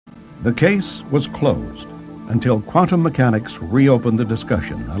The case was closed until quantum mechanics reopened the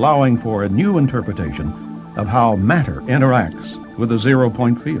discussion, allowing for a new interpretation of how matter interacts with a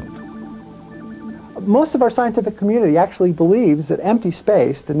zero-point field. Most of our scientific community actually believes that empty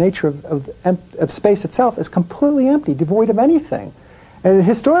space, the nature of space itself, is completely empty, devoid of anything. And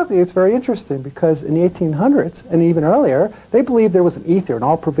historically, it's very interesting because in the 1800s and even earlier, they believed there was an ether, an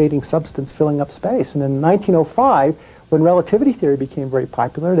all-pervading substance filling up space. And in 1905, when relativity theory became very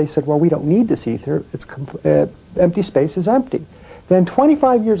popular, they said, well, we don't need this ether. Empty space is empty. Then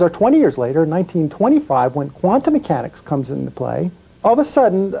 25 years or 20 years later, in 1925, when quantum mechanics comes into play, all of a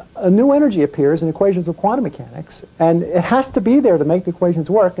sudden, a new energy appears in equations of quantum mechanics, and it has to be there to make the equations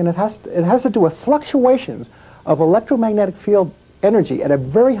work, and it has to do with fluctuations of electromagnetic field energy at a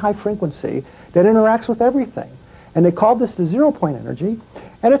very high frequency that interacts with everything. And they called this the zero-point energy,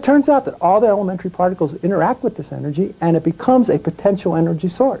 and it turns out that all the elementary particles interact with this energy, and it becomes a potential energy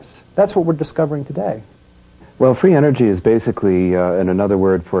source. That's what we're discovering today. Well, free energy is basically, and another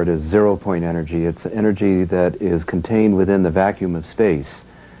word for it is zero-point energy. It's energy that is contained within the vacuum of space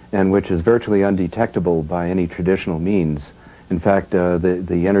and which is virtually undetectable by any traditional means. In fact,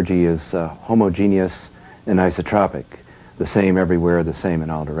 the energy is homogeneous and isotropic, the same everywhere, the same in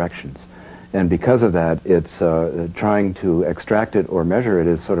all directions. And because of that, it's trying to extract it or measure it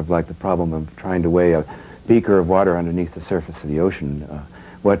is sort of like the problem of trying to weigh a beaker of water underneath the surface of the ocean.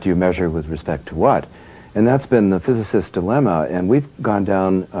 What do you measure with respect to what? And that's been the physicist's dilemma, and we've gone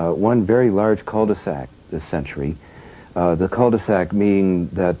down one very large cul-de-sac this century. The cul-de-sac meaning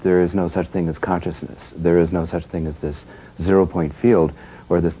that there is no such thing as consciousness. There is no such thing as this zero-point field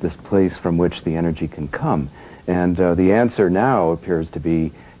or this place from which the energy can come. And the answer now appears to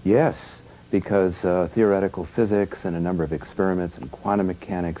be yes, because theoretical physics and a number of experiments in quantum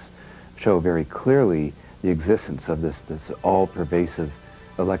mechanics show very clearly the existence of this all-pervasive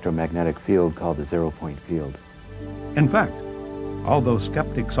electromagnetic field called the zero-point field. In fact, although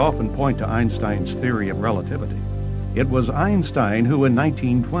skeptics often point to Einstein's theory of relativity, it was Einstein who in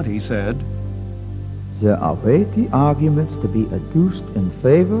 1920 said, "There are weighty arguments to be adduced in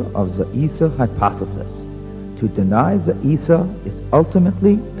favor of the ether hypothesis. To deny the ether is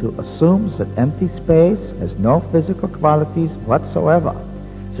ultimately to assume that empty space has no physical qualities whatsoever.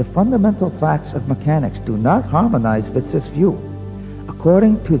 The fundamental facts of mechanics do not harmonize with this view.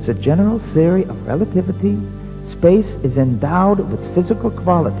 According to the general theory of relativity, space is endowed with physical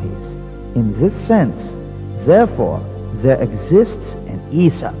qualities. In this sense, therefore, there exists an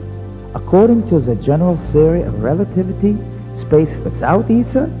ether. According to the general theory of relativity, space without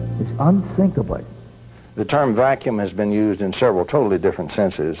ether is unthinkable." The term vacuum has been used in several totally different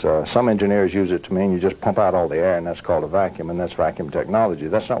senses. Some engineers use it to mean you just pump out all the air, and that's called a vacuum, and that's vacuum technology.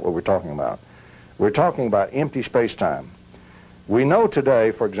 That's not what we're talking about. We're talking about empty space-time. We know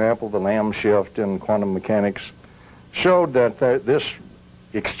today, for example, the Lamb shift in quantum mechanics showed that this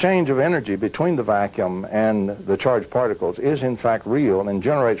exchange of energy between the vacuum and the charged particles is in fact real and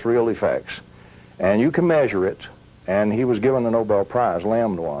generates real effects. And you can measure it, and he was given the Nobel Prize,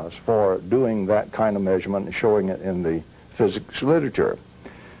 Lamb was, for doing that kind of measurement and showing it in the physics literature.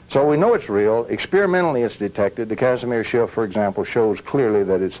 So we know it's real. Experimentally it's detected. The Casimir shift, for example, shows clearly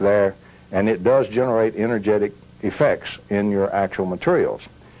that it's there, and it does generate energetic effects in your actual materials.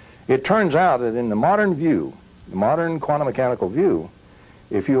 It turns out that in the modern view, the modern quantum mechanical view,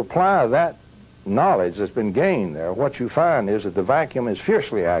 if you apply that knowledge that's been gained there, what you find is that the vacuum is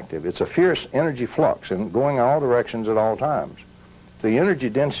fiercely active. It's a fierce energy flux and going in all directions at all times. The energy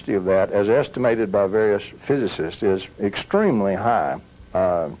density of that, as estimated by various physicists, is extremely high.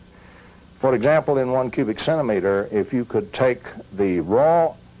 For example, in 1 cubic centimeter, if you could take the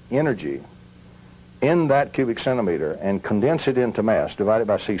raw energy in that cubic centimeter and condense it into mass, divided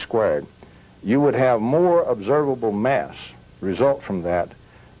by c squared, you would have more observable mass result from that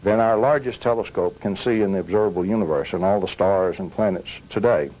than our largest telescope can see in the observable universe and all the stars and planets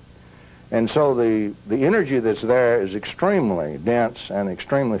today. And so the energy that's there is extremely dense and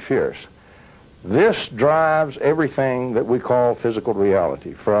extremely fierce. This drives everything that we call physical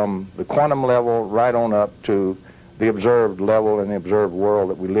reality, from the quantum level right on up to the observed level and the observed world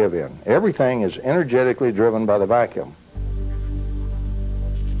that we live in. Everything is energetically driven by the vacuum.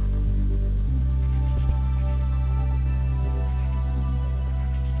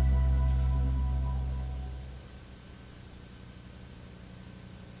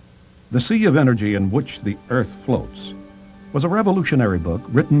 The Sea of Energy in Which the Earth Floats was a revolutionary book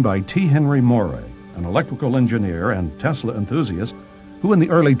written by T. Henry Moray, an electrical engineer and Tesla enthusiast who in the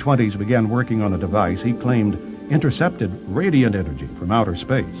early 20s began working on a device he claimed intercepted radiant energy from outer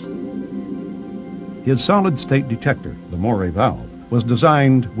space. His solid-state detector, the Moray valve, was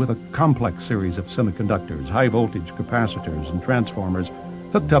designed with a complex series of semiconductors, high-voltage capacitors, and transformers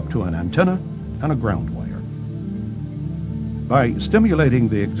hooked up to an antenna and a ground wire. By stimulating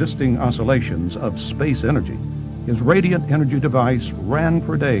the existing oscillations of space energy, his radiant energy device ran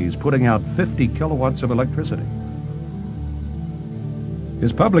for days, putting out 50 kilowatts of electricity.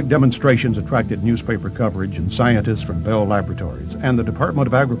 His public demonstrations attracted newspaper coverage and scientists from Bell Laboratories and the Department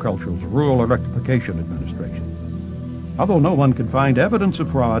of Agriculture's Rural Electrification Administration. Although no one could find evidence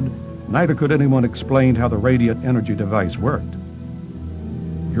of fraud, neither could anyone explain how the radiant energy device worked.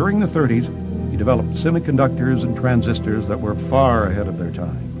 During the 30s, he developed semiconductors and transistors that were far ahead of their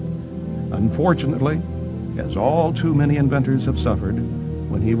time. Unfortunately, as all too many inventors have suffered,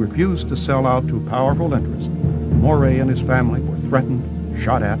 when he refused to sell out to powerful interests, Moray and his family were threatened,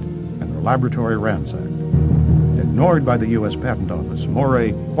 shot at, and their laboratory ransacked. Ignored by the U.S. Patent Office,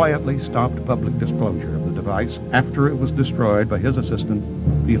 Moray quietly stopped public disclosure of the device after it was destroyed by his assistant,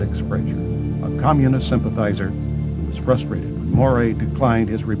 Felix Frazier, a communist sympathizer who was frustrated when Moray declined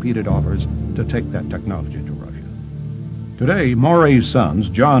his repeated offers to take that technology to Russia. Today, Moray's sons,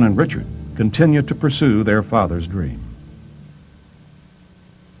 John and Richard, continue to pursue their father's dream.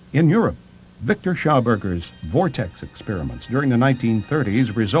 In Europe, Victor Schauberger's vortex experiments during the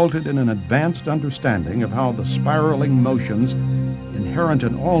 1930s resulted in an advanced understanding of how the spiraling motions inherent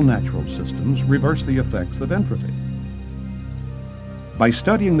in all natural systems reverse the effects of entropy. By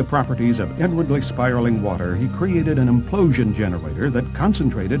studying the properties of inwardly spiraling water, he created an implosion generator that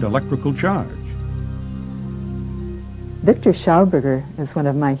concentrated electrical charge. Victor Schauberger is one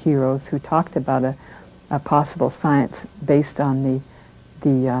of my heroes who talked about a possible science based on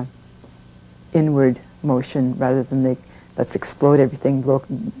the inward motion rather than let's explode everything,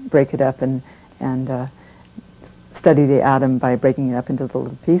 break it up and study the atom by breaking it up into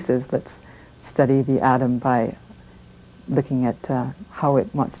little pieces. Let's study the atom by looking at how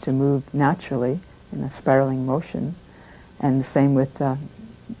it wants to move naturally in a spiraling motion. And the same with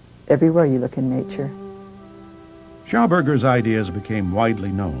everywhere you look in nature. Schauberger's ideas became widely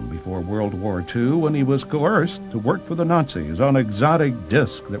known before World War II when he was coerced to work for the Nazis on exotic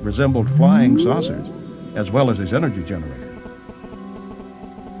discs that resembled flying saucers, as well as his energy generator.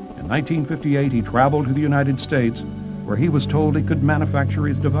 In 1958, he traveled to the United States, where he was told he could manufacture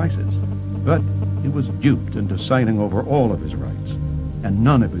his devices, but he was duped into signing over all of his rights, and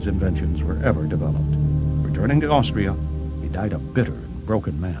none of his inventions were ever developed. Returning to Austria, he died a bitter and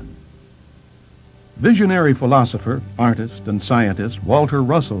broken man. Visionary philosopher, artist, and scientist Walter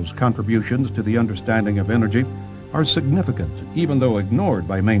Russell's contributions to the understanding of energy are significant, even though ignored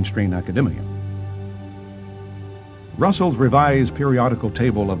by mainstream academia. Russell's revised periodical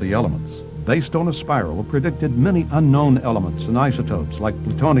table of the elements, based on a spiral, predicted many unknown elements and isotopes like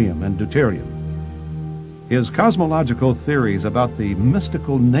plutonium and deuterium. His cosmological theories about the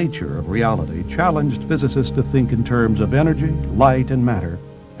mystical nature of reality challenged physicists to think in terms of energy, light, and matter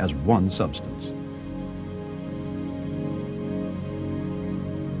as one substance.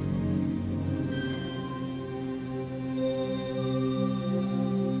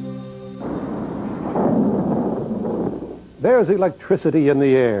 There's electricity in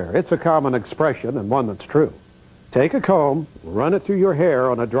the air. It's a common expression and one that's true. Take a comb, run it through your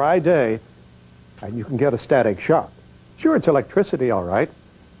hair on a dry day, and you can get a static shock. Sure, it's electricity, all right,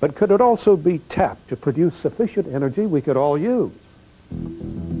 but could it also be tapped to produce sufficient energy we could all use?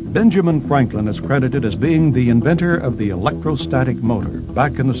 Benjamin Franklin is credited as being the inventor of the electrostatic motor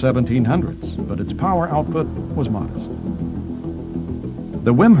back in the 1700s, but its power output was modest.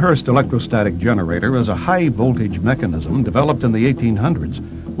 The Wimshurst electrostatic generator is a high-voltage mechanism developed in the 1800s,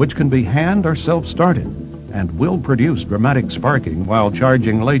 which can be hand or self-started and will produce dramatic sparking while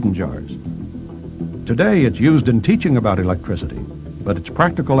charging Leyden jars. Today, it's used in teaching about electricity, but its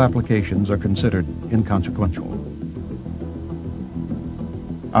practical applications are considered inconsequential.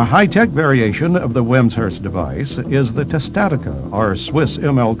 A high-tech variation of the Wimshurst device is the Testatica, or Swiss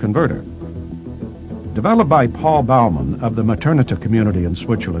ML converter. Developed by Paul Baumann of the Maternita community in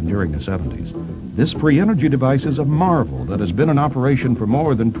Switzerland during the 70s, this free energy device is a marvel that has been in operation for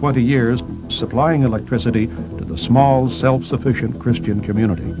more than 20 years, supplying electricity to the small, self-sufficient Christian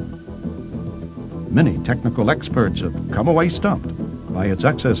community. Many technical experts have come away stumped by its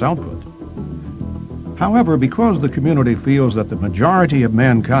excess output. However, because the community feels that the majority of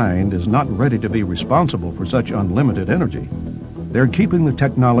mankind is not ready to be responsible for such unlimited energy, they're keeping the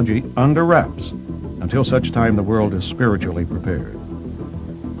technology under wraps until such time the world is spiritually prepared.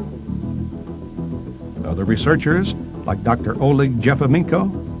 Other researchers, like Dr. Oleg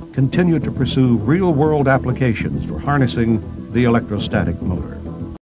Jefamenko, continue to pursue real-world applications for harnessing the electrostatic motor.